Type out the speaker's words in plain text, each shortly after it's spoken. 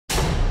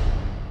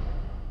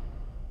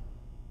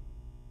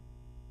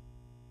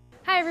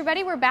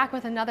everybody, we're back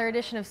with another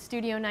edition of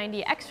Studio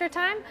 90 Extra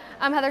Time.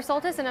 I'm Heather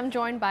Soltis and I'm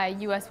joined by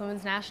U.S.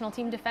 Women's National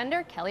Team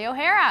defender, Kelley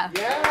O'Hara.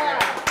 Yeah!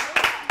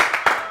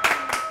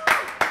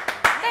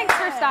 Thanks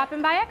for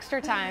stopping by Extra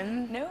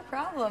Time. No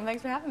problem,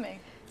 thanks for having me.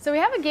 So we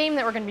have a game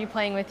that we're going to be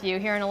playing with you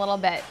here in a little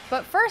bit.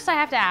 But first I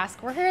have to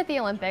ask, we're here at the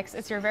Olympics,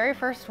 it's your very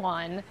first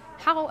one.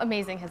 How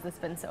amazing has this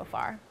been so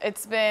far?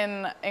 It's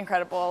been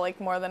incredible, like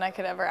more than I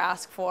could ever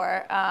ask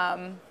for.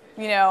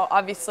 You know,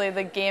 obviously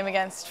the game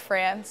against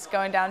France,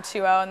 going down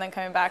 2-0 and then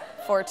coming back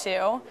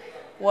 4-2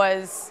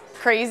 was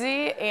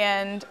crazy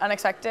and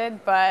unexpected,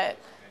 but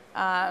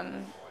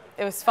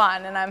it was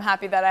fun, and I'm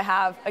happy that I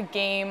have a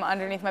game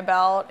underneath my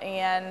belt,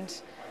 and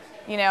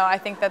you know, I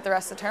think that the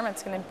rest of the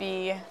tournament's going to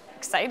be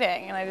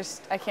exciting, and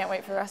I can't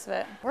wait for the rest of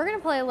it. We're going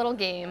to play a little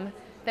game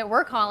that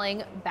we're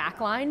calling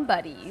Backline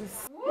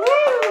Buddies.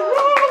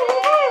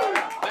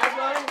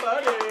 Backline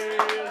Buddies!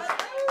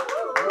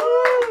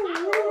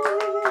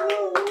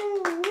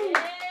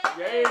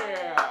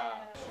 Yeah!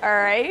 All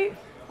right,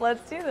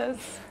 let's do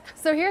this.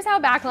 So here's how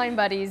Backline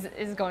Buddies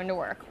is going to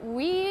work.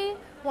 We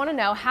want to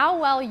know how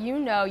well you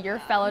know your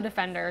fellow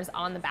defenders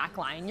on the back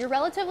line. You're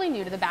relatively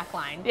new to the back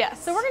line.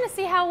 Yes. So we're going to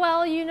see how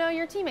well you know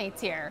your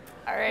teammates here.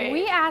 All right.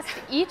 We asked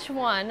each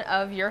one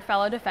of your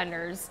fellow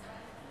defenders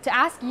to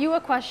ask you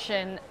a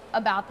question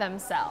about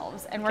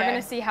themselves, and we're Okay.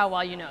 going to see how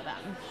well you know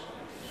them.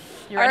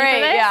 You All ready right, for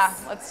this? yeah,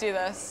 let's do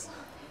this.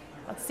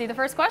 Let's see the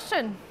first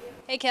question.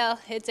 Hey Kel,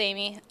 it's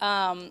Amy.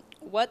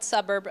 What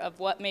suburb of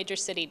what major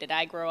city did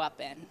I grow up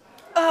in?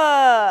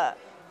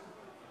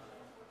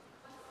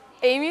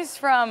 Amy's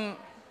from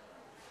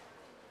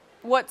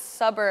what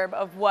suburb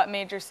of what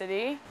major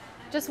city?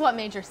 Just what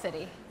major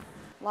city?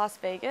 Las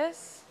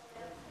Vegas?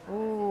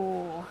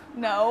 Ooh.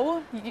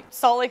 No.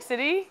 Salt Lake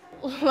City?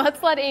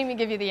 Let's let Amy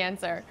give you the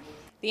answer.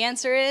 The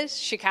answer is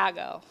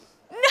Chicago.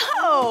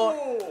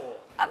 No!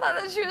 I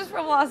thought that she was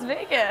from Las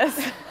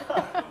Vegas.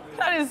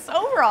 That is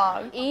so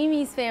wrong.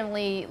 Amy's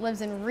family lives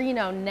in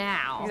Reno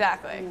now.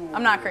 Exactly.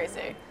 I'm not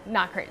crazy.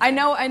 Not crazy. I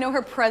know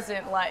her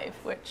present life,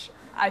 which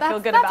I feel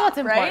good that's about, what's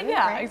right? important,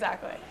 Yeah, right?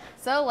 exactly.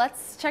 So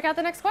let's check out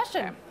the next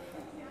question.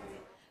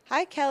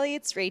 Hi, Kelley,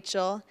 it's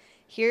Rachel.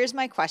 Here's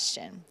my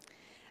question.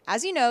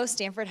 As you know,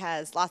 Stanford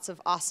has lots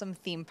of awesome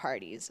theme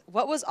parties.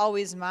 What was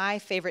always my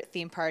favorite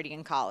theme party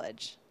in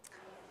college?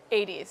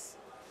 80s.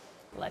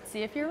 Let's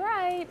see if you're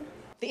right.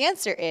 The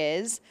answer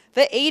is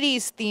the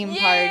 80s theme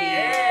party.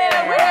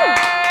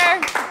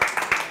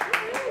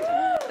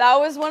 That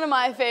was one of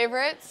my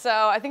favorites,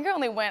 so I think I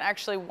only went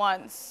actually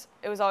once.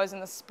 It was always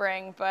in the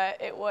spring,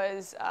 but it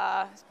was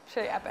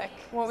pretty epic.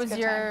 What was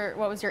your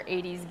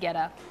 80s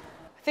getup?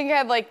 I think I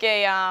had like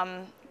a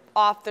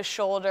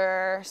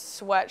off-the-shoulder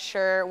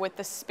sweatshirt with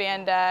the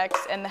spandex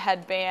and the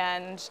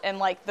headband and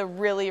like the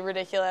really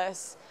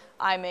ridiculous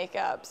eye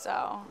makeup.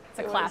 So It's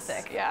a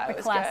classic. Yeah, it the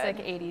was classic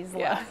good. 80s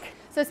Yeah. look.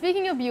 So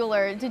speaking of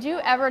Bueller, did you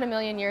ever in a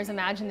million years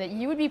imagine that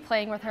you would be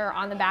playing with her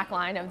on the back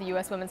line of the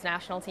U.S. Women's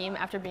National Team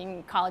after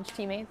being college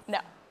teammates? No,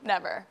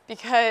 never.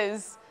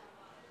 Because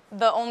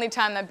the only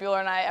time that Bueller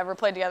and I ever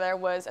played together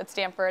was at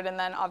Stanford, and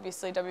then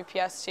obviously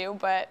WPS too,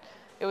 but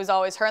it was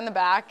always her in the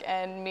back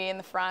and me in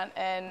the front,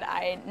 and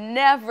I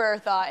never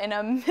thought in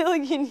a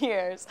million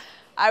years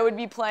I would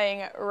be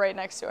playing right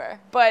next to her.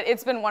 But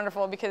it's been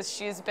wonderful because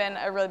she's been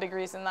a really big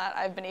reason that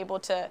I've been able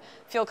to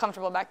feel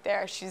comfortable back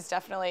there. She's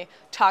definitely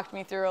talked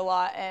me through a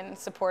lot and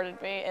supported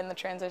me in the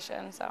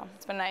transition, so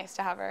it's been nice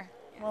to have her.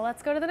 Well,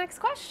 let's go to the next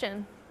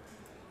question.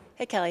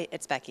 Hey Kelley,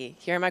 it's Becky.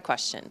 Here are my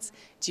questions.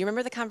 Do you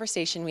remember the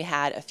conversation we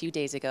had a few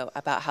days ago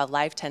about how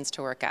life tends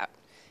to work out?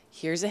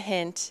 Here's a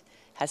hint.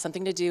 Has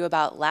something to do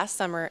about last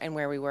summer and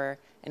where we were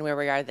and where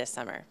we are this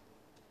summer.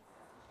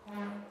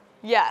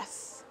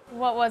 Yes.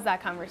 What was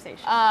that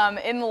conversation?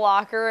 In the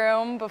locker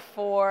room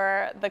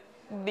before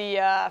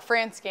the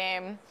France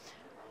game,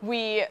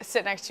 we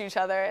sit next to each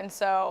other, and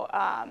so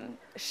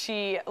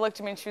she looked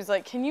at me and she was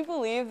like, "Can you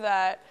believe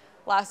that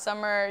last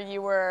summer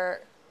you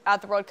were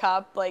at the World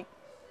Cup, like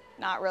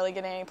not really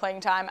getting any playing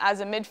time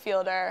as a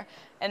midfielder,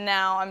 and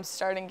now I'm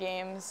starting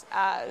games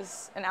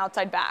as an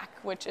outside back,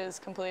 which is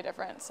completely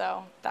different."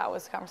 So that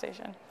was the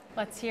conversation.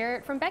 Let's hear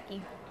it from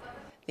Becky.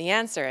 The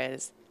answer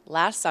is,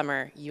 last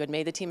summer you had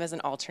made the team as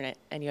an alternate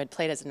and you had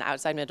played as an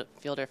outside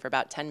midfielder for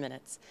about 10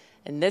 minutes.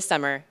 And this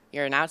summer,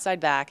 you're an outside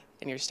back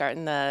and you're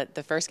starting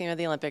the first game of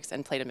the Olympics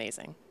and played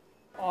amazing.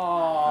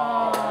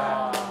 Oh,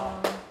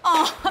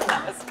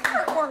 that was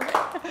heartwarming.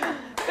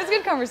 It was a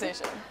good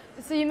conversation.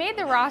 So you made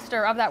the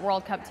roster of that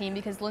World Cup team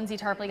because Lindsay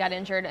Tarpley got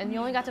injured and you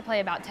only got to play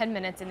about 10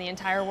 minutes in the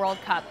entire World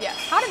Cup. Yes.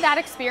 How did that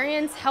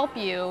experience help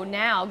you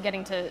now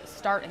getting to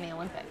start in the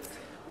Olympics?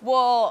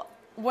 Well,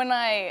 when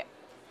I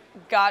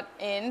got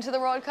into the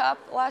World Cup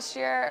last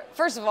year,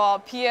 first of all,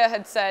 Pia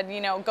had said, you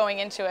know, going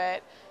into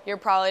it, you're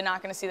probably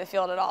not going to see the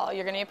field at all.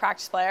 You're going to be a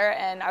practice player,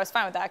 and I was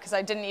fine with that because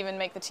I didn't even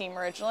make the team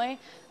originally.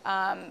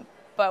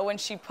 But when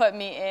she put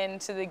me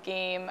into the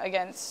game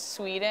against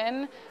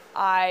Sweden,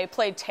 I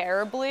played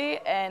terribly,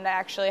 and I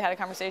actually had a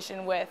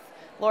conversation with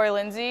Lori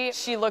Lindsay,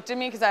 she looked at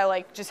me because I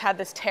like just had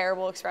this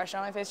terrible expression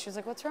on my face. She was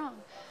like, "What's wrong?"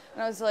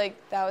 And I was like,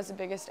 "That was the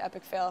biggest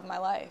epic fail of my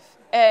life."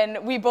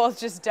 And we both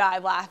just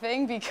died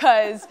laughing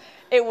because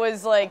it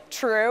was like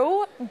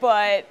true,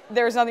 but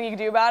there was nothing you could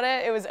do about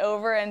it. It was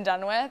over and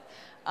done with.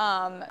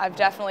 I've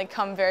definitely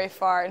come very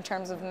far in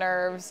terms of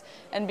nerves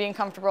and being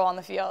comfortable on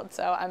the field.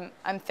 So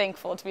I'm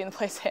thankful to be in the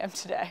place I am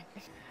today.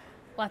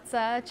 Let's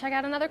check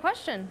out another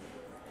question.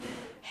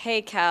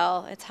 Hey,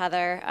 Kel, it's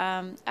Heather.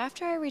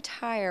 After I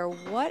retire,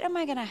 what am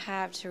I going to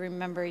have to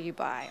remember you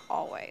by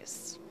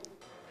always?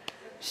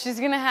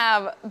 She's gonna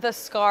have the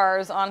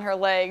scars on her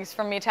legs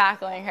from me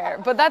tackling her,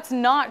 but that's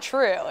not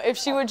true. If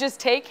she would just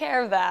take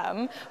care of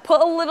them, put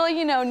a little,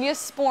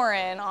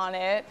 Neosporin on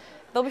it,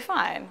 they'll be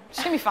fine.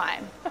 She's gonna be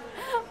fine.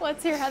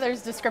 Let's hear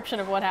Heather's description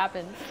of what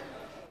happened.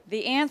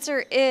 The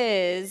answer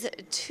is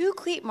 2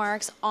 cleat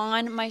marks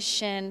on my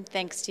shin.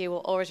 Thanks to you. We'll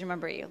always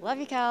remember you. Love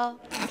you, Kel.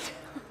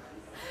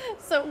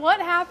 So what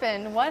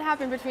happened? What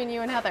happened between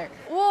you and Heather?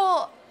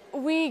 Well,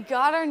 we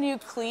got our new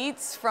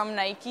cleats from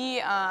Nike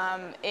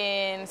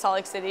in Salt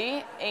Lake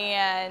City,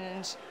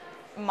 and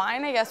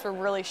mine, I guess, were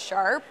really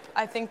sharp.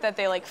 I think that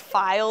they like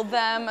filed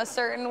them a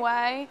certain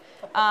way.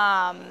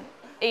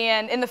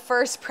 And in the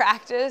first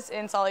practice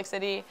in Salt Lake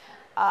City,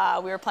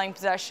 we were playing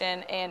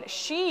possession, and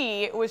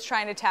she was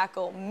trying to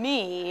tackle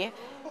me,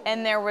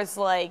 and there was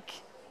like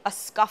a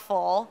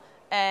scuffle,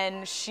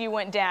 and she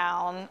went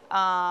down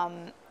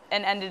and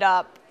ended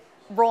up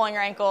rolling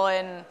her ankle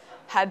and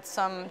had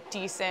some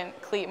decent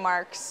cleat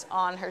marks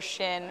on her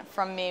shin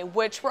from me,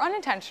 which were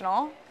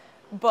unintentional,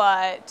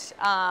 but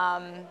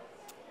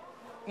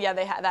yeah,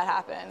 that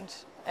happened,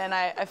 and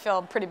I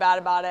feel pretty bad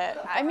about it.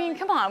 I mean,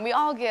 come on, we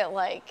all get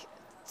like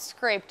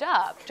scraped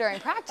up during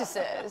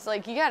practices.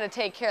 Like, you gotta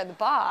take care of the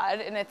bod,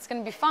 and it's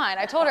gonna be fine.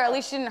 I told her at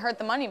least she didn't hurt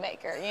the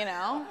moneymaker,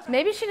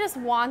 Maybe she just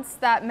wants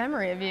that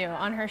memory of you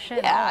on her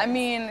shin. Yeah, I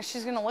mean,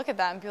 she's gonna look at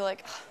that and be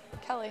like,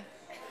 Kelley,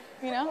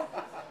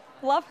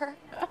 love her.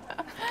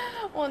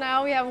 Well,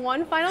 now we have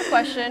one final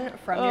question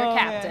from your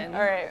captain. Man.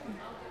 All right.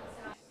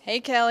 Hey,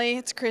 Kelley,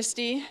 it's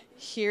Christy.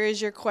 Here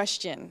is your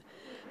question.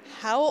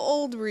 How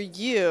old were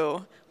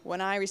you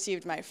when I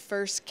received my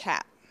first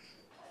cap?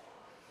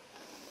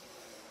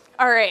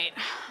 All right.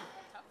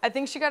 I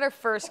think she got her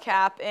first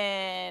cap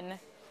in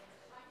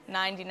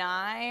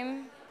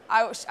 '99.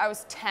 I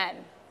was 10,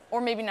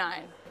 or maybe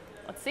 9.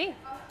 Let's see.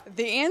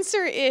 The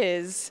answer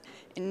is,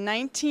 in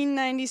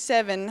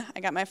 1997, I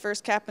got my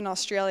first cap in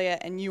Australia,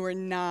 and you were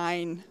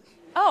 9.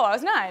 Oh, I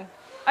was 9.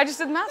 I just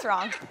did the math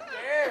wrong.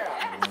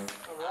 Yeah.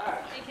 All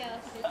right.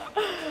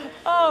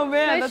 Oh,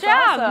 man, Nice that's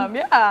job. awesome.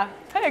 Yeah.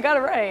 Hey, I got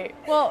it right.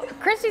 Well,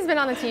 Christy's been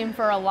on the team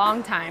for a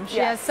long time. She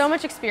has Yes. so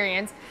much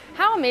experience.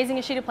 How amazing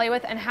is she to play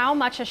with, and how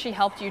much has she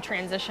helped you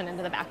transition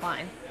into the back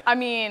line? I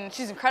mean,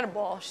 she's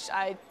incredible.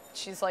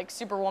 She's like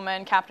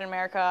Superwoman, Captain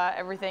America,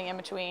 everything in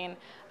between.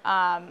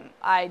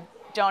 I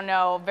don't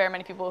know very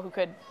many people who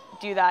could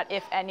do that,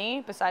 if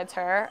any, besides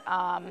her.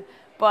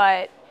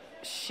 But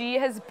she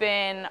has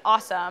been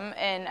awesome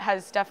and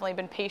has definitely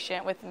been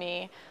patient with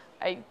me.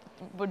 I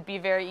would be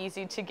very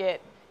easy to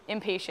get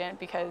impatient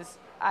because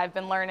I've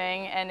been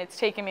learning and it's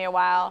taken me a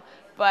while.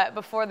 But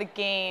before the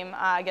game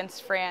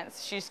against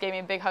France, she just gave me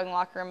a big hug in the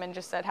locker room and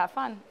just said, have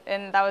fun.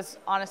 And that was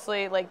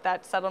honestly, like,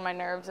 that settled my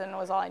nerves and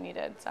was all I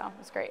needed. So it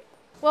was great.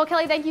 Well,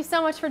 Kelley, thank you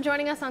so much for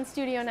joining us on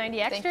Studio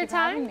 90 Extra Thank you for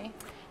Time. having me.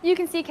 You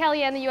can see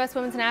Kelley and the U.S.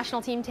 Women's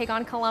National Team take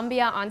on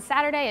Colombia on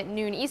Saturday at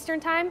noon Eastern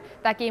Time.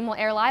 That game will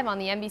air live on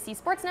the NBC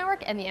Sports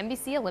Network and the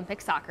NBC Olympic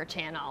Soccer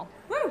Channel.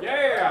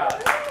 Yeah.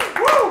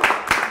 Woo!